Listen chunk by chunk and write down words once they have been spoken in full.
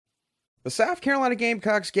The South Carolina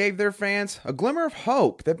Gamecocks gave their fans a glimmer of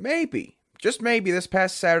hope that maybe, just maybe, this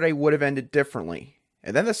past Saturday would have ended differently.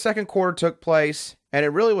 And then the second quarter took place, and it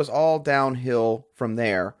really was all downhill from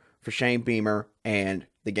there for Shane Beamer and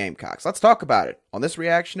the Gamecocks. Let's talk about it on this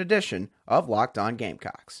reaction edition of Locked On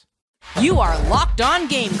Gamecocks. You are Locked On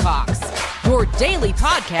Gamecocks, your daily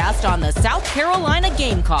podcast on the South Carolina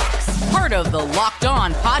Gamecocks, part of the Locked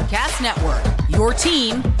On Podcast Network, your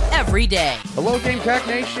team every day. Hello, Gamecock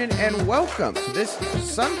Nation, and welcome to this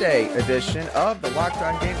Sunday edition of the Locked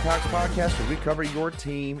On Gamecocks podcast, where we cover your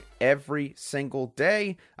team every single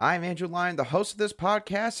day. I'm Andrew Lyon, the host of this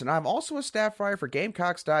podcast, and I'm also a staff writer for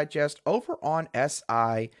Gamecocks Digest over on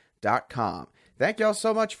SI.com. Thank y'all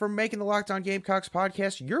so much for making the Locked On Gamecocks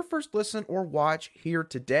podcast your first listen or watch here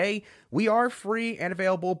today. We are free and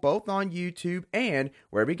available both on YouTube and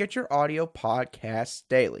wherever you get your audio podcasts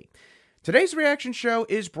daily. Today's reaction show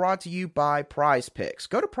is brought to you by Prize Picks.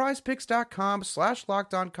 Go to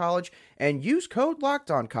prizepicks.com/LockedOnCollege and use code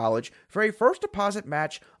LockedOnCollege for a first deposit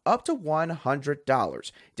match up to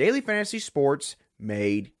 $100. Daily fantasy sports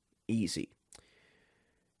made easy.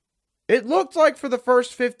 It looked like for the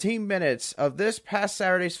first 15 minutes of this past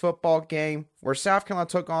Saturday's football game, where South Carolina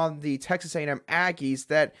took on the Texas A&M Aggies,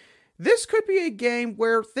 that this could be a game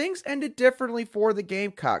where things ended differently for the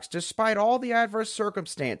Gamecocks, despite all the adverse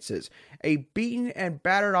circumstances. A beaten and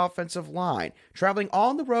battered offensive line, traveling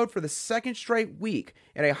on the road for the second straight week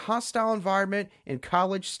in a hostile environment in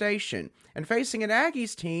College Station, and facing an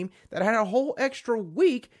Aggies team that had a whole extra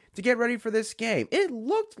week to get ready for this game. It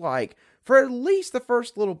looked like, for at least the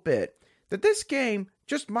first little bit, that this game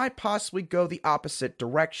just might possibly go the opposite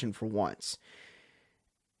direction for once.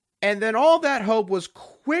 And then all that hope was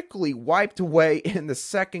quickly wiped away in the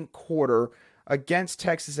second quarter against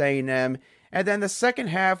Texas A&M. And then the second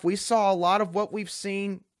half, we saw a lot of what we've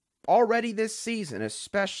seen already this season,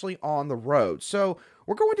 especially on the road. So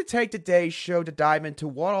we're going to take today's show to dive into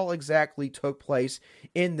what all exactly took place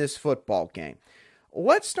in this football game.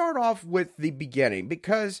 Let's start off with the beginning,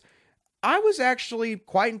 because I was actually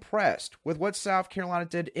quite impressed with what South Carolina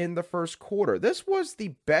did in the first quarter. This was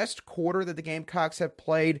the best quarter that the Gamecocks have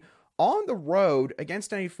played on the road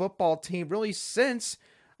against any football team really since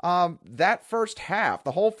that first half,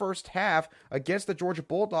 the whole first half against the Georgia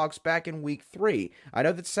Bulldogs back in week 3. I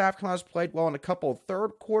know that South Carolina's played well in a couple of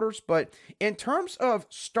third quarters, but in terms of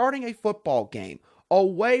starting a football game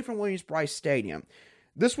away from Williams-Brice Stadium,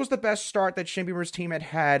 this was the best start that Shane Beamer's team had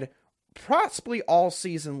had possibly all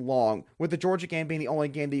season long, with the Georgia game being the only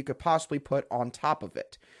game that you could possibly put on top of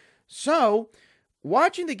it. So,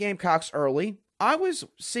 watching the Gamecocks early, I was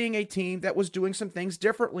seeing a team that was doing some things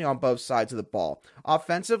differently on both sides of the ball.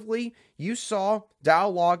 Offensively, you saw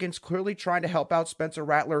Dow Loggins clearly trying to help out Spencer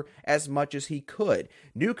Rattler as much as he could.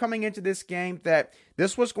 Knew coming into this game that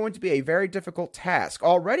this was going to be a very difficult task,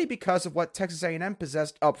 already because of what Texas A&M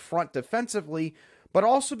possessed up front defensively, but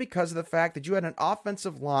also because of the fact that you had an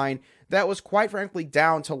offensive line that was quite frankly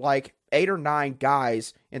down to like 8 or 9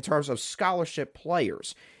 guys in terms of scholarship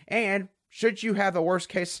players. And should you have the worst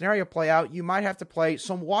case scenario play out, you might have to play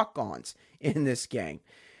some walk-ons in this game.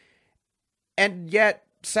 And yet,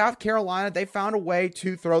 South Carolina, they found a way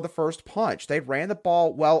to throw the first punch. They ran the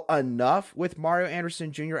ball well enough with Mario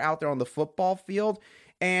Anderson Jr. out there on the football field,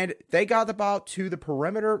 and they got the ball to the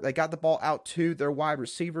perimeter. They got the ball out to their wide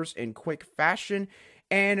receivers in quick fashion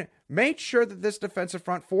and made sure that this defensive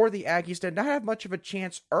front for the Aggies did not have much of a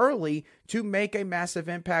chance early to make a massive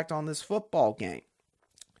impact on this football game.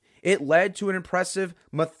 It led to an impressive,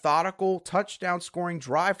 methodical touchdown scoring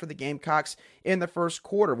drive for the Gamecocks in the first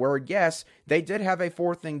quarter, where, yes, they did have a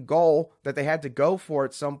fourth and goal that they had to go for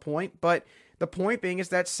at some point, but the point being is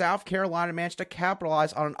that South Carolina managed to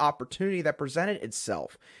capitalize on an opportunity that presented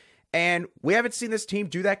itself. And we haven't seen this team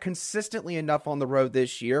do that consistently enough on the road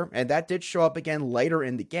this year, and that did show up again later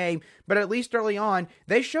in the game, but at least early on,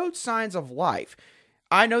 they showed signs of life.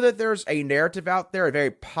 I know that there's a narrative out there, a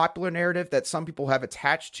very popular narrative that some people have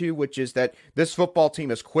attached to, which is that this football team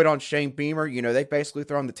has quit on Shane Beamer. You know, they've basically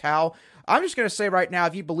thrown the towel. I'm just going to say right now,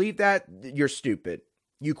 if you believe that, you're stupid.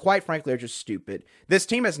 You quite frankly are just stupid. This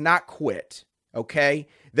team has not quit. Okay?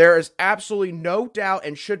 There is absolutely no doubt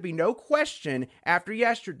and should be no question after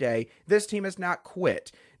yesterday, this team has not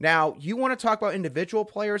quit. Now, you want to talk about individual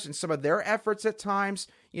players and some of their efforts at times,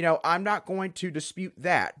 you know, I'm not going to dispute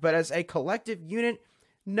that. But as a collective unit,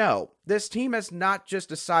 no, this team has not just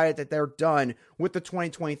decided that they're done with the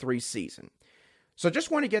 2023 season. So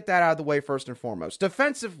just want to get that out of the way first and foremost.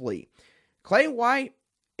 Defensively, Clay White,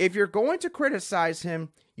 if you're going to criticize him,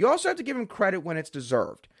 you also have to give him credit when it's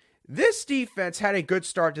deserved. This defense had a good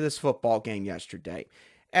start to this football game yesterday.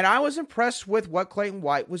 And I was impressed with what Clayton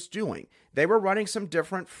White was doing. They were running some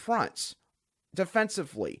different fronts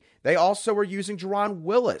defensively. They also were using Jerron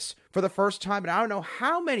Willis for the first time in I don't know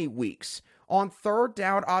how many weeks on third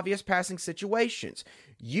down obvious passing situations.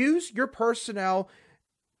 Use your personnel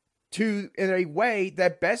in a way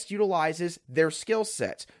that best utilizes their skill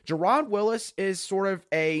sets. Jerron Willis is sort of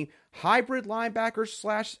a hybrid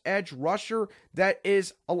linebacker / edge rusher that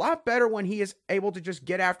is a lot better when he is able to just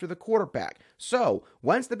get after the quarterback. So,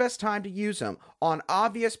 when's the best time to use him? On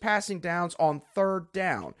obvious passing downs on third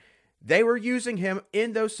down. They were using him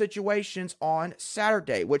in those situations on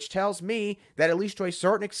Saturday, which tells me that at least to a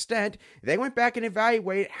certain extent, they went back and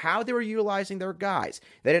evaluated how they were utilizing their guys.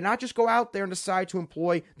 They did not just go out there and decide to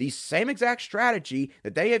employ the same exact strategy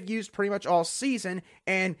that they have used pretty much all season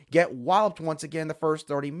and get walloped once again the first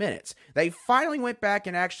 30 minutes. They finally went back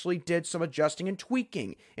and actually did some adjusting and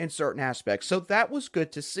tweaking in certain aspects, so that was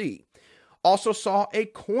good to see. Also saw a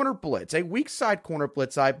corner blitz, a weak side corner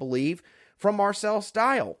blitz, I believe, from Marcel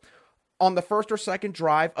Style on the first or second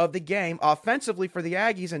drive of the game, offensively for the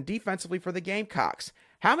Aggies and defensively for the Gamecocks.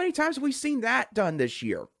 How many times have we seen that done this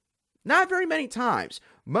year? Not very many times.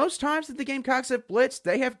 Most times that the Gamecocks have blitzed,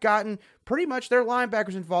 they have gotten pretty much their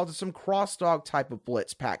linebackers involved in some cross-dog type of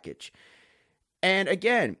blitz package. And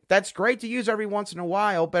again, that's great to use every once in a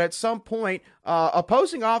while, but at some point,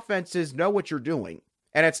 opposing offenses know what you're doing,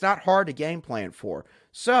 and it's not hard to game plan for.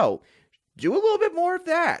 So, do a little bit more of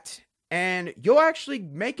that. And you'll actually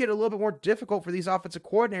make it a little bit more difficult for these offensive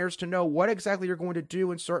coordinators to know what exactly you're going to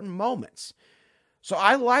do in certain moments. So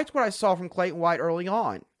I liked what I saw from Clayton White early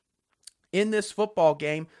on in this football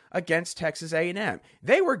game against Texas A&M.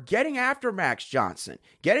 They were getting after Max Johnson,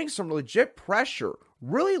 getting some legit pressure,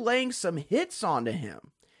 really laying some hits onto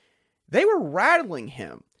him. They were rattling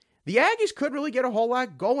him. The Aggies couldn't really get a whole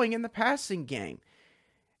lot going in the passing game.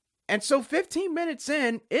 And so 15 minutes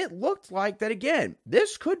in, it looked like that again,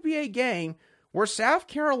 this could be a game where South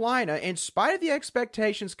Carolina, in spite of the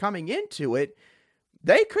expectations coming into it,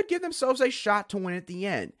 they could give themselves a shot to win at the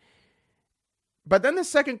end. But then the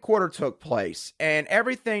second quarter took place, and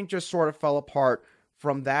everything just sort of fell apart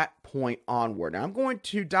from that point onward. Now, I'm going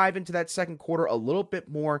to dive into that second quarter a little bit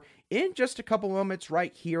more in just a couple moments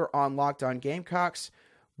right here on Locked On Gamecocks,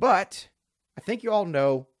 but I think you all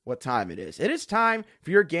know what time it is. It is time for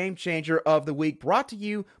your Game Changer of the Week, brought to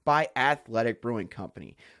you by Athletic Brewing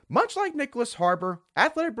Company. Much like Nicholas Harbor,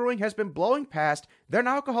 Athletic Brewing has been blowing past their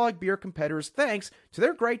non-alcoholic beer competitors thanks to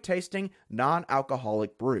their great tasting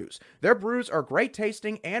non-alcoholic brews. Their brews are great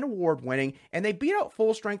tasting and award-winning, and they beat out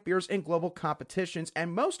full-strength beers in global competitions,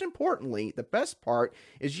 and most importantly, the best part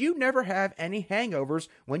is you never have any hangovers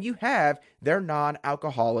when you have their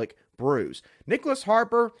non-alcoholic brews. Nicholas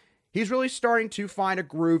Harbor, he's really starting to find a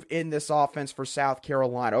groove in this offense for South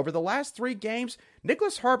Carolina. Over the last 3 games,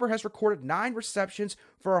 Nicholas Harbor has recorded 9 receptions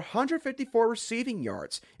for 154 receiving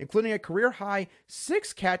yards, including a career-high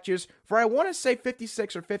 6 catches for, I want to say,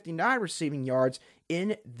 56 or 59 receiving yards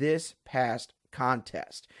in this past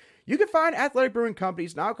contest. You can find Athletic Brewing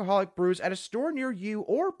Company's non-alcoholic brews at a store near you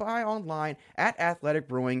or buy online at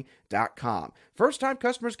athleticbrewing.com. First-time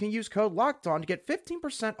customers can use code LOCKEDON to get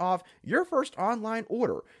 15% off your first online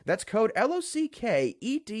order. That's code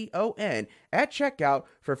LOCKEDON at checkout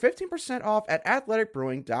for 15% off at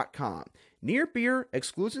athleticbrewing.com. Near beer,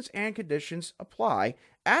 exclusions and conditions apply.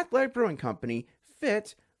 Athletic Brewing Company,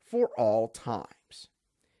 fit for all times.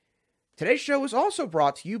 Today's show is also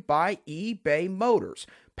brought to you by eBay Motors.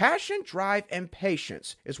 Passion, drive, and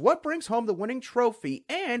patience is what brings home the winning trophy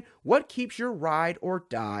and what keeps your ride or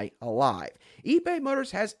die alive. eBay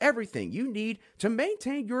Motors has everything you need to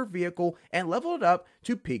maintain your vehicle and level it up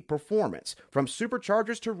to peak performance. From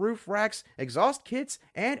superchargers to roof racks, exhaust kits,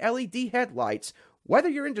 and LED headlights, whether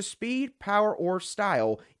you're into speed, power, or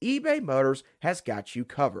style, eBay Motors has got you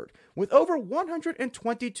covered. With over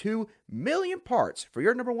 122 million parts for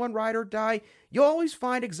your number one ride or die, you'll always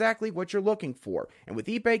find exactly what you're looking for. And with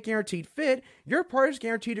eBay Guaranteed Fit, your part is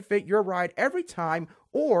guaranteed to fit your ride every time,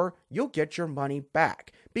 or you'll get your money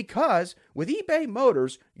back. Because with eBay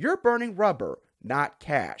Motors, you're burning rubber, not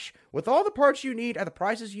cash. With all the parts you need at the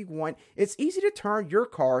prices you want, it's easy to turn your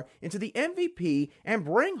car into the MVP and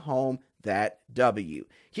bring home that W.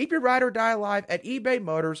 Keep your ride or die alive at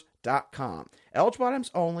ebaymotors.com. Eligible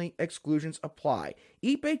items only, exclusions apply.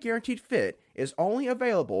 eBay Guaranteed Fit is only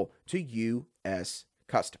available to U.S.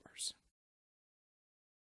 customers.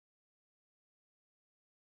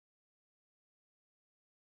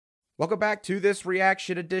 Welcome back to this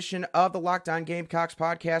reaction edition of the Locked On Gamecocks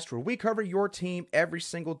podcast, where we cover your team every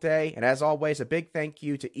single day. And as always, a big thank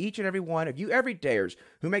you to each and every one of you everydayers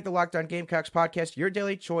who make the Locked On Gamecocks podcast your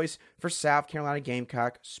daily choice for South Carolina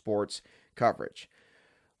Gamecock sports coverage.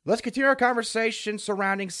 Let's continue our conversation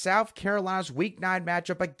surrounding South Carolina's Week 9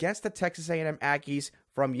 matchup against the Texas A&M Aggies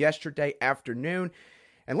from yesterday afternoon.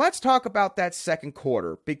 And let's talk about that second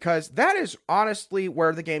quarter, because that is honestly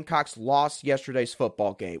where the Gamecocks lost yesterday's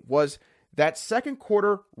football game, was that second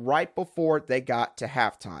quarter right before they got to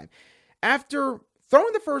halftime. After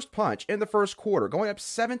throwing the first punch in the first quarter, going up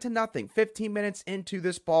 7-0, 15 minutes into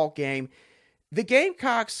this ball game, the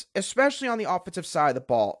Gamecocks, especially on the offensive side of the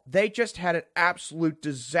ball, they just had an absolute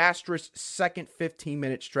disastrous second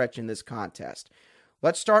 15-minute stretch in this contest.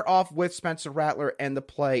 Let's start off with Spencer Rattler and the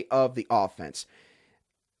play of the offense.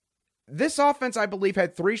 This offense, I believe,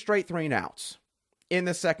 had 3 straight 3-and-outs in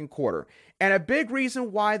the second quarter. And a big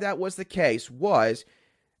reason why that was the case was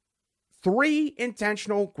 3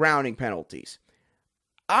 intentional grounding penalties.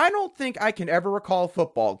 I don't think I can ever recall a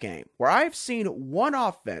football game where I've seen one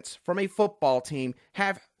offense from a football team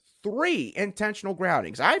have 3 intentional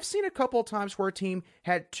groundings. I've seen a couple of times where a team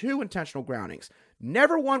had 2 intentional groundings.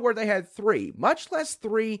 Never one where they had 3, much less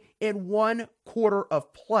 3 in 1 quarter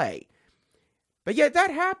of play. But yet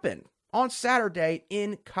that happened on Saturday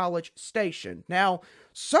in College Station. Now,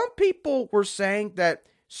 some people were saying that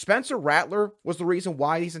Spencer Rattler was the reason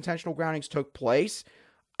why these intentional groundings took place.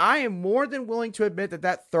 I am more than willing to admit that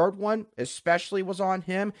that third one especially was on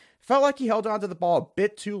him. Felt like he held on to the ball a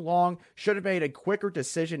bit too long. Should have made a quicker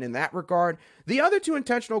decision in that regard. The other 2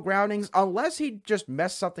 intentional groundings, unless he just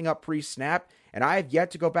messed something up pre-snap, and I have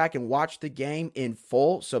yet to go back and watch the game in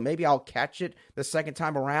full, so maybe I'll catch it the second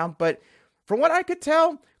time around. But from what I could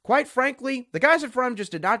tell, quite frankly, the guys in front of him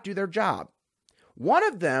just did not do their job. One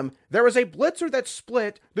of them, there was a blitzer that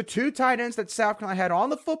split the 2 tight ends that South Carolina had on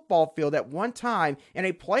the football field at one time in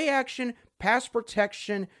a play-action, pass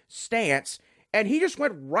protection stance, and he just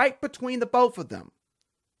went right between the both of them.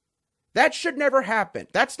 That should never happen.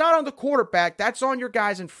 That's not on the quarterback. That's on your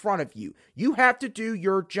guys in front of you. You have to do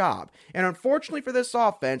your job. And unfortunately for this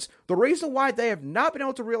offense, the reason why they have not been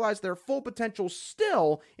able to realize their full potential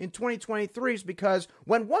still in 2023 is because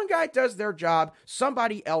when one guy does their job,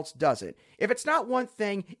 somebody else does it. If it's not one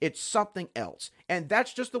thing, it's something else. And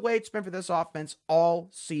that's just the way it's been for this offense all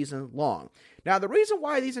season long. Now, the reason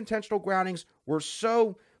why these intentional groundings were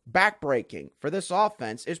so backbreaking for this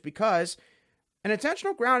offense is because an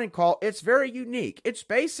intentional grounding call, it's very unique. It's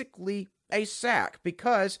basically a sack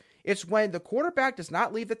because it's when the quarterback does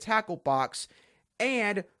not leave the tackle box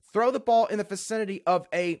and throw the ball in the vicinity of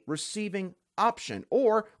a receiving option.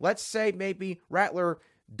 Or let's say maybe Rattler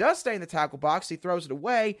does stay in the tackle box, he throws it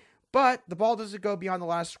away, but the ball doesn't go beyond the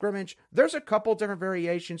line of scrimmage. There's a couple different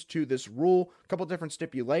variations to this rule, a couple different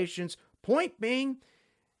stipulations. Point being,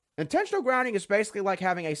 intentional grounding is basically like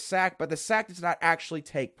having a sack, but the sack does not actually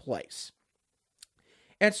take place.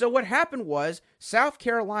 And so what happened was, South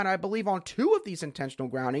Carolina, I believe on 2 of these intentional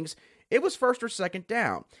groundings, it was first or second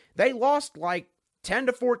down. They lost like 10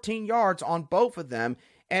 to 14 yards on both of them,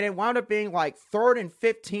 and it wound up being like 3rd and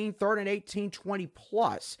 15, 3rd and 18, 20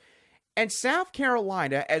 plus. And South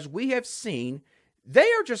Carolina, as we have seen,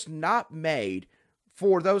 they are just not made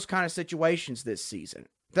for those kind of situations this season.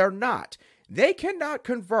 They're not. They cannot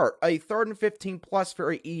convert a 3rd and 15 plus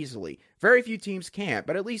very easily. Very few teams can,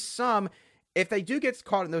 but at least some. If they do get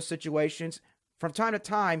caught in those situations, from time to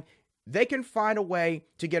time, they can find a way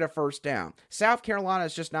to get a first down. South Carolina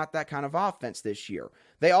is just not that kind of offense this year.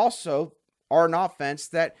 They also are an offense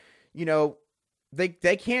that,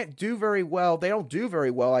 they can't do very well. They don't do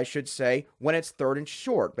very well, I should say, when it's 3rd and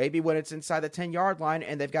short. Maybe when it's inside the 10-yard line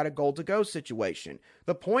and they've got a goal-to-go situation.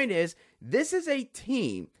 The point is, this is a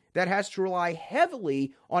team that has to rely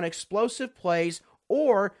heavily on explosive plays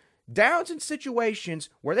or downs in situations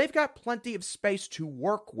where they've got plenty of space to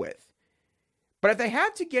work with. But if they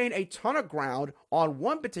have to gain a ton of ground on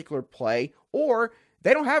one particular play, or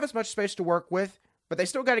they don't have as much space to work with, but they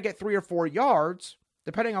still got to get 3 or 4 yards,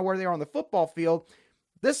 depending on where they are on the football field,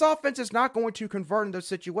 this offense is not going to convert in those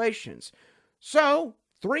situations. So,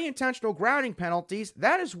 3 intentional grounding penalties,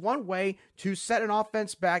 that is one way to set an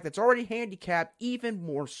offense back that's already handicapped even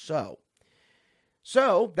more so.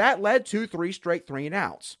 So, that led to 3 straight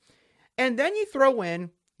 3-and-outs. And then you throw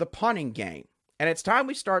in the punting game, and it's time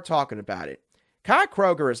we start talking about it. Kai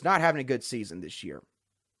Kroger is not having a good season this year.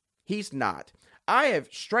 He's not. I have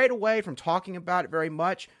strayed away from talking about it very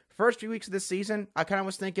much. First few weeks of the season, I kind of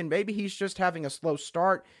was thinking maybe he's just having a slow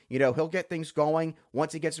start. He'll get things going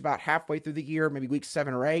once he gets about halfway through the year, maybe week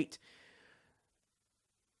 7 or 8.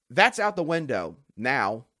 That's out the window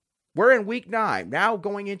now We're in week 9, now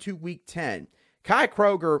going into week 10. Kai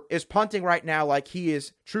Kroger is punting right now like he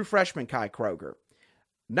is true freshman Kai Kroger.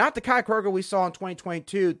 Not the Kai Kroger we saw in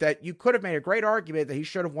 2022 that you could have made a great argument that he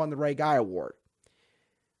should have won the Ray Guy Award.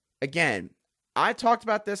 Again, I talked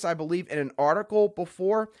about this, I believe, in an article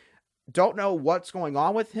before. Don't know what's going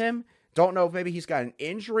on with him. Don't know if maybe he's got an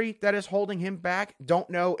injury that is holding him back. Don't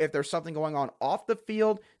know if there's something going on off the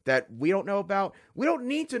field that we don't know about. We don't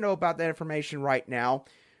need to know about that information right now.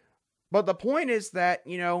 But the point is that,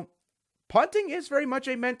 punting is very much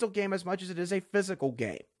a mental game as much as it is a physical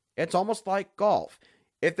game. It's almost like golf.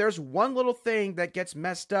 If there's one little thing that gets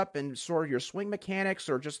messed up in sort of your swing mechanics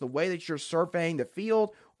or just the way that you're surveying the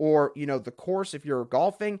field or, the course if you're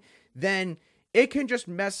golfing, then it can just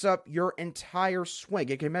mess up your entire swing.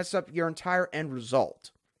 It can mess up your entire end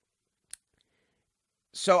result.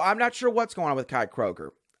 So I'm not sure what's going on with Kai Kroger.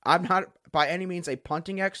 I'm not by any means a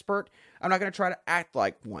punting expert. I'm not going to try to act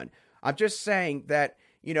like one. I'm just saying that,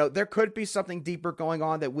 there could be something deeper going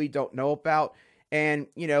on that we don't know about. And,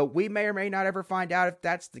 we may or may not ever find out if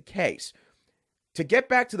that's the case. To get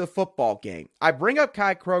back to the football game, I bring up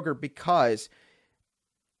Kai Kroger because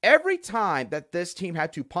every time that this team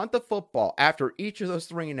had to punt the football after each of those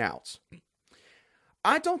 3 and outs,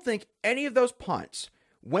 I don't think any of those punts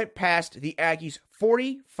went past the Aggies'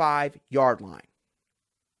 45-yard line.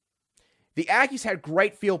 The Aggies had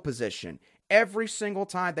great field position every single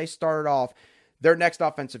time they started off their next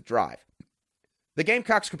offensive drive. The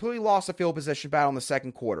Gamecocks completely lost the field position battle in the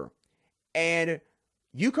second quarter. And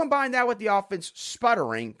you combine that with the offense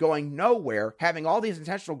sputtering, going nowhere, having all these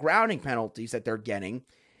intentional grounding penalties that they're getting,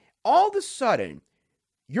 all of a sudden,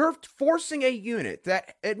 you're forcing a unit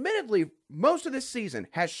that, admittedly, most of this season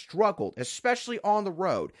has struggled, especially on the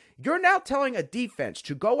road. You're now telling a defense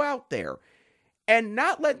to go out there and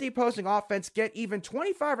not let the opposing offense get even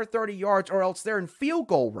 25 or 30 yards or else they're in field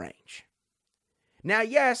goal range. Now,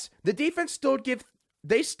 yes, the defense still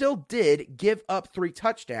did give up 3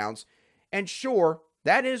 touchdowns, and sure,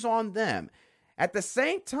 that is on them. At the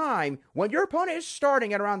same time, when your opponent is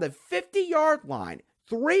starting at around the 50-yard line,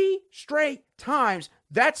 3 straight times,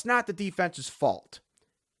 that's not the defense's fault.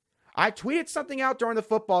 I tweeted something out during the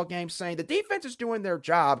football game saying the defense is doing their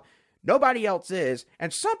job, nobody else is,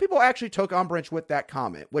 and some people actually took umbrage with that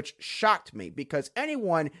comment, which shocked me because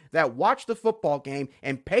anyone that watched the football game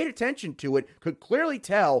and paid attention to it could clearly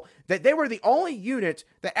tell that they were the only unit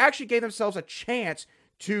that actually gave themselves a chance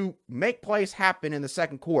to make plays happen in the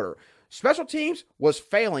second quarter. Special teams was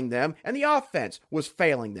failing them, and the offense was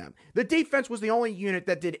failing them. The defense was the only unit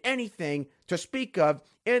that did anything to speak of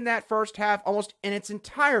in that first half almost in its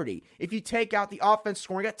entirety, if you take out the offense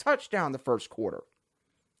scoring a touchdown in the first quarter.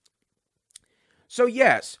 So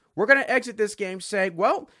yes, we're going to exit this game saying,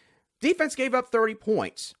 well, defense gave up 30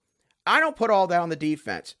 points. I don't put all that on the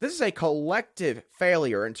defense. This is a collective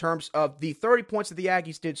failure in terms of the 30 points that the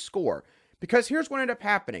Aggies did score. Because here's what ended up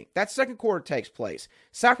happening. That second quarter takes place.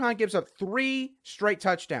 South Carolina gives up 3 straight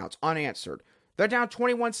touchdowns unanswered. They're down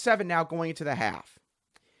 21-7 now going into the half.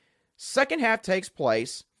 Second half takes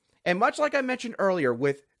place, and much like I mentioned earlier,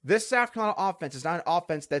 with this South Carolina offense is not an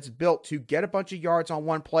offense that's built to get a bunch of yards on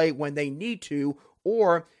one play when they need to,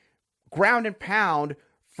 or ground and pound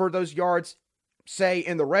for those yards, say,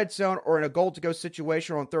 in the red zone or in a goal-to-go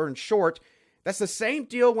situation or on 3rd and short. That's the same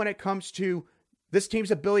deal when it comes to this team's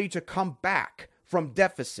ability to come back from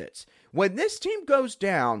deficits. When this team goes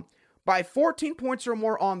down by 14 points or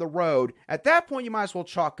more on the road, at that point you might as well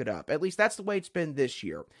chalk it up. At least that's the way it's been this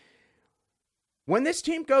year. When this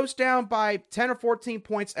team goes down by 10 or 14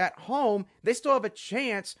 points at home, they still have a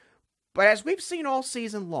chance. But as we've seen all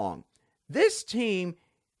season long, this team,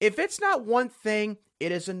 if it's not one thing,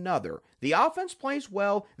 it is another. The offense plays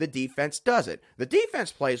well, the defense doesn't. The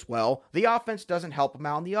defense plays well, the offense doesn't help them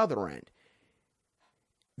out on the other end.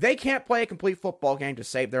 They can't play a complete football game to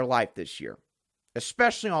save their life this year,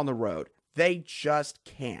 especially on the road. They just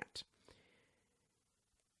can't.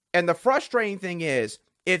 And the frustrating thing is,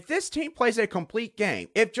 if this team plays a complete game,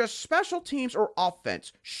 if just special teams or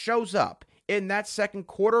offense shows up in that second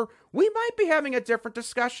quarter, we might be having a different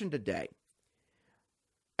discussion today.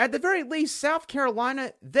 At the very least, South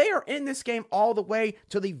Carolina, they are in this game all the way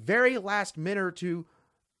to the very last minute or two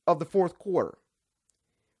of the fourth quarter.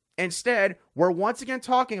 Instead, we're once again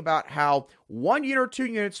talking about how 1 unit or 2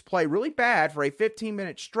 units play really bad for a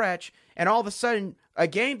 15-minute stretch, and all of a sudden, a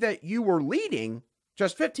game that you were leading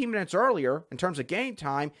just 15 minutes earlier in terms of game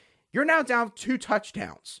time, you're now down 2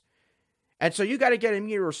 touchdowns. And so you got to get an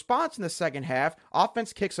immediate response in the second half.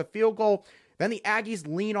 Offense kicks a field goal. Then the Aggies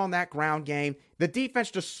lean on that ground game. The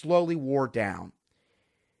defense just slowly wore down.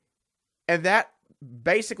 And that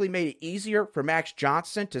basically made it easier for Max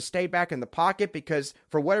Johnson to stay back in the pocket because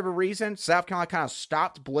for whatever reason, South Carolina kind of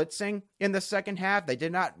stopped blitzing in the second half. They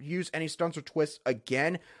did not use any stunts or twists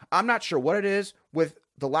again. I'm not sure what it is with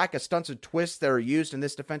the lack of stunts and twists that are used in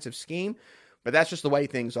this defensive scheme, but that's just the way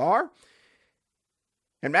things are.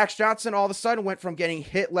 And Max Johnson all of a sudden went from getting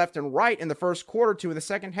hit left and right in the first quarter to in the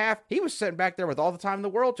second half, he was sitting back there with all the time in the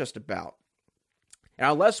world just about. And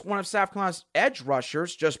unless one of South Carolina's edge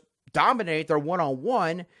rushers just dominate their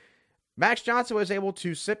one-on-one, Max Johnson was able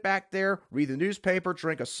to sit back there, read the newspaper,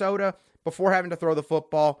 drink a soda before having to throw the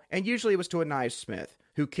football, and usually it was to Ainias Smith,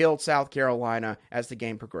 who killed South Carolina as the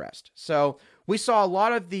game progressed. So we saw a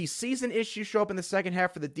lot of the season issues show up in the second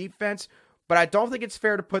half for the defense, but I don't think it's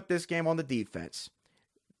fair to put this game on the defense.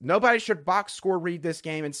 Nobody should box score read this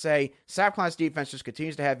game and say South Carolina's defense just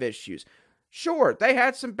continues to have issues. Sure, they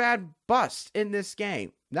had some bad busts in this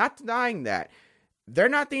game. Not denying that. They're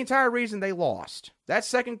not the entire reason they lost. That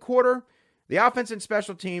second quarter, the offense and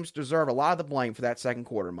special teams deserve a lot of the blame for that second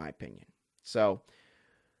quarter, in my opinion. So,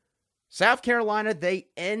 South Carolina, they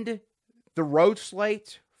end the road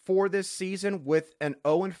slate for this season with an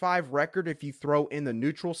 0-5 record if you throw in the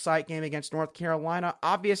neutral site game against North Carolina.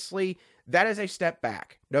 Obviously, that is a step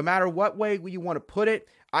back. No matter what way you want to put it,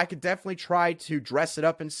 I could definitely try to dress it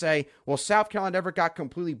up and say, well, South Carolina never got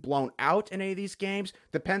completely blown out in any of these games.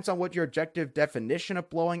 Depends on what your objective definition of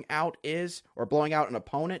blowing out is, or blowing out an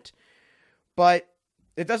opponent. But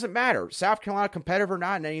it doesn't matter. South Carolina, competitive or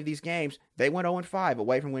not in any of these games, they went 0-5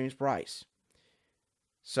 away from Williams-Brice.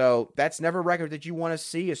 So that's never a record that you want to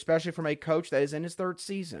see, especially from a coach that is in his third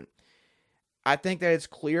season. I think that it's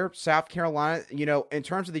clear South Carolina, in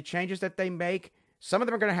terms of the changes that they make, some of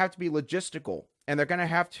them are going to have to be logistical, and they're going to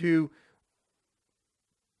have to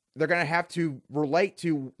relate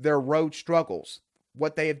to their road struggles,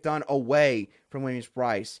 what they have done away from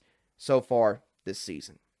Williams-Brice so far this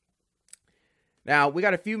season. Now, we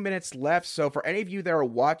got a few minutes left, so for any of you that are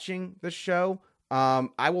watching the show,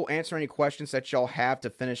 I will answer any questions that y'all have to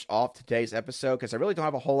finish off today's episode because I really don't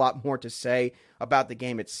have a whole lot more to say about the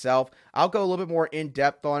game itself. I'll go a little bit more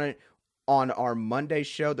in-depth on it on our Monday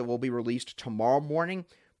show that will be released tomorrow morning.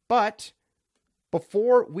 But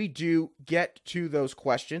before we do get to those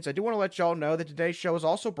questions, I do want to let y'all know that today's show is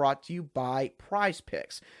also brought to you by Prize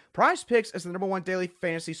Picks. Prize Picks is the #1 daily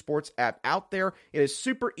fantasy sports app out there. It is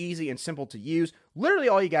super easy and simple to use. Literally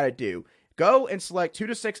all you got to do, go and select 2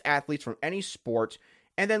 to 6 athletes from any sport,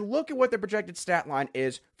 and then look at what their projected stat line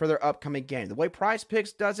is for their upcoming game. The way Prize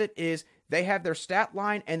Picks does it is they have their stat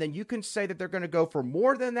line, and then you can say that they're going to go for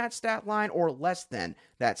more than that stat line or less than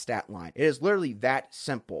that stat line. It is literally that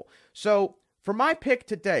simple. So for my pick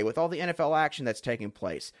today, with all the NFL action that's taking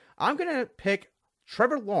place, I'm going to pick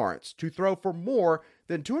Trevor Lawrence to throw for more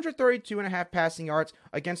than 232.5 passing yards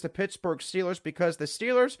against the Pittsburgh Steelers because the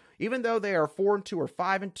Steelers, even though they are 4-2 or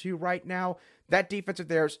 5-2 right now, that defense of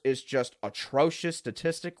theirs is just atrocious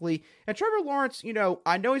statistically. And Trevor Lawrence,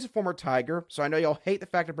 I know he's a former Tiger, so I know y'all hate the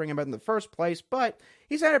fact of bringing him in the first place, but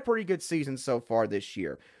he's had a pretty good season so far this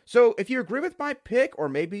year. So if you agree with my pick, or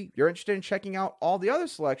maybe you're interested in checking out all the other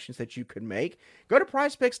selections that you could make, go to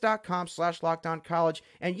prizepicks.com/LockedOnCollege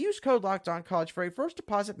and use code LockedOnCollege for a first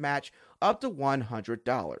deposit match up to $100.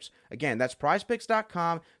 Again, that's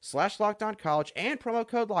prizepicks.com/LockedOnCollege and promo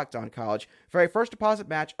code LockedOnCollege for a first deposit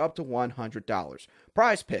match up to $100.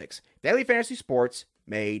 Prize Picks, daily fantasy sports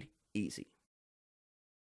made easy.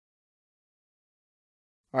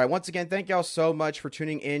 All right, once again, thank y'all so much for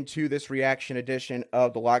tuning in to this reaction edition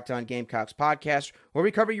of the Locked On Gamecocks podcast, where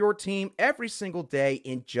we cover your team every single day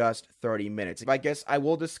in just 30 minutes. I guess I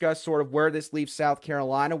will discuss sort of where this leaves South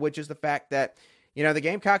Carolina, which is the fact that, the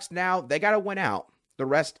Gamecocks now, they got to win out the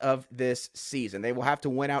rest of this season. They will have to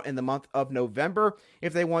win out in the month of November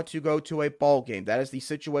if they want to go to a bowl game. That is the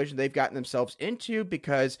situation they've gotten themselves into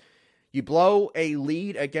because you blow a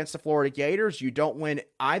lead against the Florida Gators. You don't win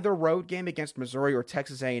either road game against Missouri or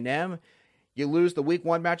Texas A&M. You lose the Week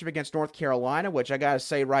 1 matchup against North Carolina, which I got to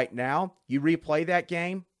say right now, you replay that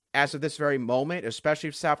game as of this very moment, especially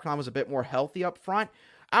if South Carolina was a bit more healthy up front.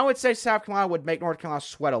 I would say South Carolina would make North Carolina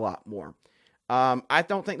sweat a lot more. I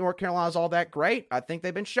don't think North Carolina is all that great. I think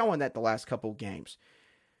they've been showing that the last couple of games.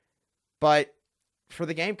 But for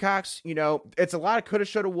the Gamecocks, it's a lot of coulda,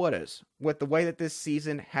 shoulda, wouldas with the way that this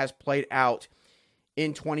season has played out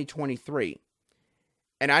in 2023.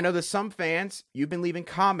 And I know that some fans, you've been leaving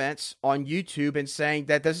comments on YouTube and saying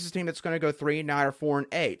that this is a team that's going to go 3-9 or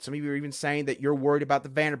 4-8. Some of you are even saying that you're worried about the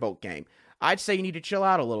Vanderbilt game. I'd say you need to chill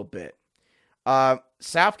out a little bit.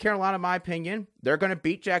 South Carolina, in my opinion, they're going to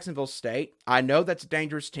beat Jacksonville State. I know that's a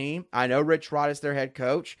dangerous team. I know Rich Rod is their head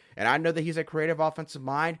coach, and I know that he's a creative offensive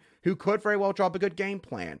mind who could very well draw up a good game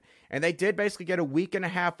plan. And they did basically get a week and a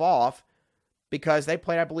half off because they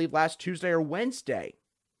played, I believe, last Tuesday or Wednesday,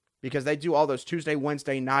 because they do all those Tuesday,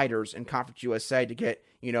 Wednesday nighters in Conference USA to get,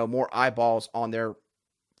 more eyeballs on their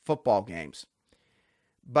football games.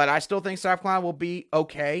 But I still think South Carolina will be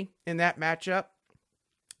okay in that matchup.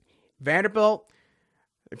 Vanderbilt,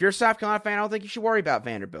 if you're a South Carolina fan, I don't think you should worry about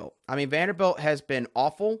Vanderbilt. I mean, Vanderbilt has been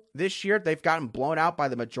awful this year. They've gotten blown out by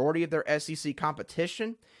the majority of their SEC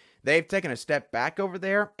competition. They've taken a step back over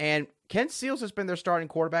there, and Ken Seals has been their starting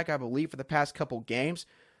quarterback, I believe, for the past couple games.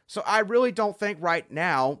 So I really don't think right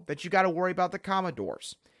now that you got to worry about the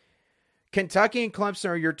Commodores. Kentucky and Clemson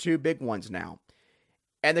are your two big ones now.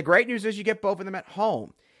 And the great news is you get both of them at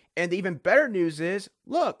home. And the even better news is,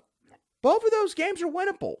 look, both of those games are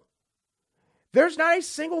winnable. There's not a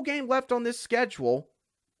single game left on this schedule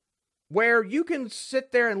where you can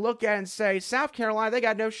sit there and look at it and say, South Carolina, they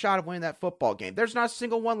got no shot of winning that football game. There's not a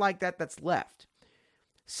single one like that that's left.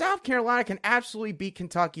 South Carolina can absolutely beat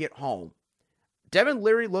Kentucky at home. Devin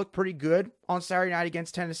Leary looked pretty good on Saturday night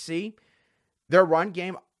against Tennessee. Their run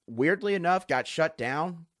game, weirdly enough, got shut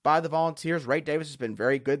down by the Volunteers. Ray Davis has been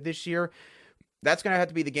very good this year. That's going to have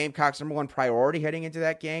to be the Gamecocks' number one priority heading into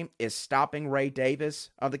that game, is stopping Ray Davis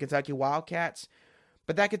of the Kentucky Wildcats.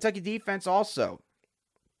 But that Kentucky defense also,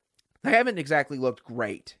 they haven't exactly looked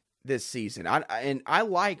great this season. I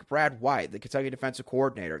like Brad White, the Kentucky defensive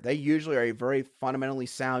coordinator. They usually are a very fundamentally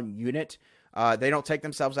sound unit. They don't take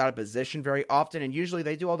themselves out of position very often, and usually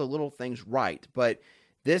they do all the little things right. But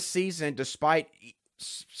this season, despite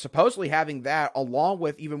supposedly having that, along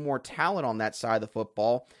with even more talent on that side of the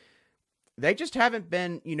football, they just haven't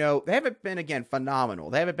been, they haven't been, again, phenomenal.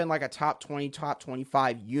 They haven't been like a top 20, top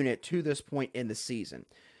 25 unit to this point in the season.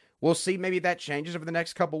 We'll see, maybe that changes over the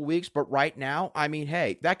next couple weeks, but right now, I mean,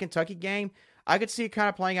 hey, that Kentucky game, I could see it kind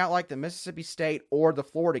of playing out like the Mississippi State or the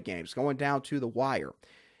Florida games, going down to the wire.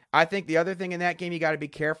 I think the other thing in that game you got to be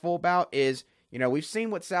careful about is, we've seen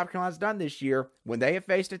what South Carolina's done this year when they have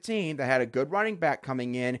faced a team that had a good running back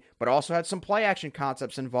coming in, but also had some play action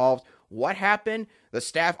concepts involved. What happened? The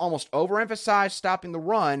staff almost overemphasized stopping the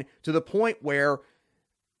run to the point where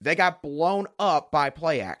they got blown up by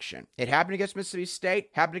play action. It happened against Mississippi State,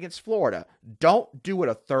 happened against Florida. Don't do it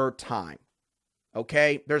a third time.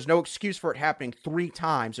 Okay? There's no excuse for it happening 3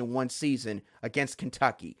 times in one season against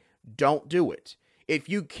Kentucky. Don't do it. If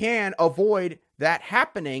you can avoid that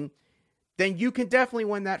happening, then you can definitely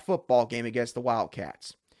win that football game against the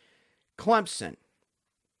Wildcats. Clemson.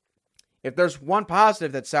 If there's one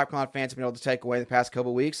positive that South Carolina fans have been able to take away in the past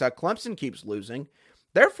couple of weeks, Clemson keeps losing.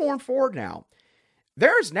 They're 4-4 now.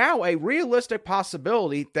 There is now a realistic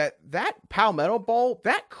possibility that Palmetto Bowl,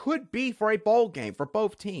 that could be for a bowl game for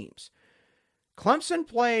both teams. Clemson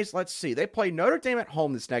plays, they play Notre Dame at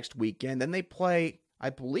home this next weekend. Then they play,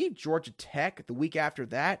 I believe, Georgia Tech the week after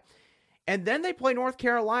that. And then they play North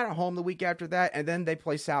Carolina home the week after that. And then they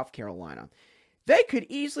play South Carolina. They could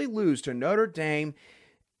easily lose to Notre Dame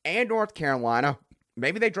and North Carolina.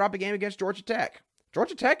 Maybe they drop a game against Georgia Tech.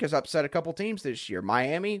 Georgia Tech has upset a couple teams this year.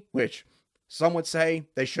 Miami, which some would say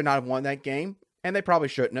they should not have won that game, and they probably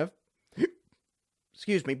shouldn't have.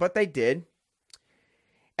 Excuse me, but they did.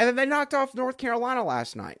 And then they knocked off North Carolina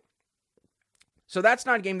last night. So that's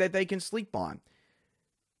not a game that they can sleep on.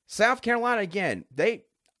 South Carolina, again,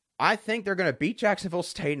 I think they're going to beat Jacksonville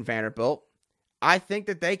State and Vanderbilt. I think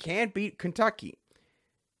that they can beat Kentucky.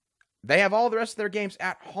 They have all the rest of their games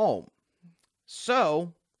at home.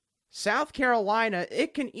 So, South Carolina,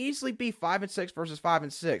 it can easily be 5-6 versus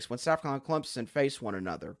 5-6 when South Carolina and Clemson face one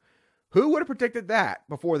another. Who would have predicted that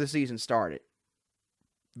before the season started?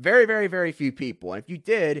 Very, very, very few people. And if you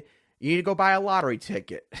did, you need to go buy a lottery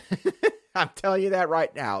ticket. I'm telling you that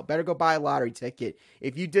right now. Better go buy a lottery ticket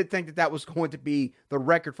if you did think that was going to be the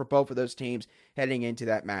record for both of those teams heading into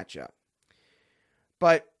that matchup.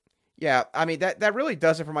 But yeah, I mean, that really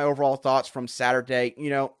does it for my overall thoughts from Saturday.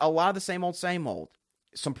 A lot of the same old.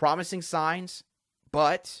 Some promising signs,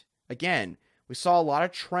 but again, we saw a lot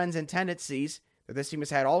of trends and tendencies that this team has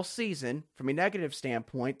had all season from a negative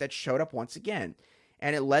standpoint that showed up once again.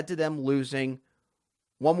 And it led to them losing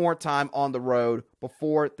one more time on the road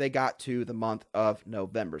before they got to the month of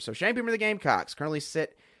November. So Shane Beamer, the Gamecocks, currently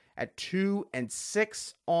sit at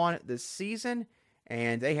 2-6 on the season.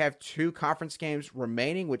 And they have 2 conference games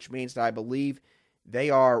remaining, which means that I believe they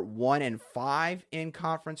are 1-5 in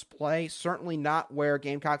conference play. Certainly not where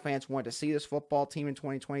Gamecock fans want to see this football team in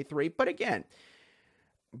 2023. But again,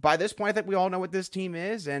 by this point, I think we all know what this team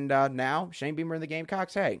is. And now, Shane Beamer and the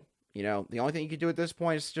Gamecocks, hey, the only thing you can do at this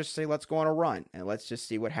point is just say, let's go on a run. And let's just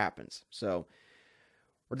see what happens. So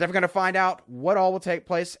We're definitely going to find out what all will take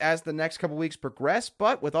place as the next couple weeks progress.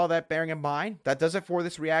 But with all that bearing in mind, that does it for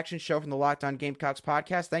this reaction show from the Locked On Gamecocks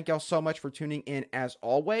podcast. Thank y'all so much for tuning in as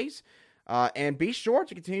always. And be sure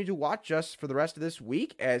to continue to watch us for the rest of this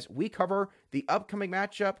week as we cover the upcoming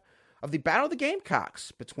matchup of the Battle of the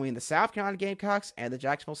Gamecocks between the South Carolina Gamecocks and the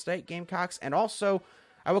Jacksonville State Gamecocks. And also,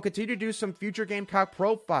 I will continue to do some future Gamecock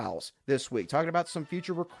profiles this week, talking about some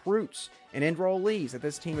future recruits and enrollees that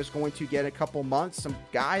this team is going to get in a couple months, some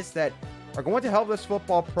guys that are going to help this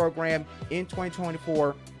football program in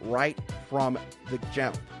 2024 right from the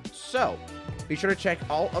jump. So, be sure to check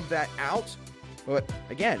all of that out. But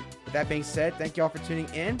again, with that being said, thank y'all for tuning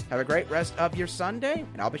in. Have a great rest of your Sunday,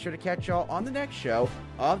 and I'll be sure to catch y'all on the next show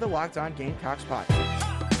of the Locked On Gamecocks podcast.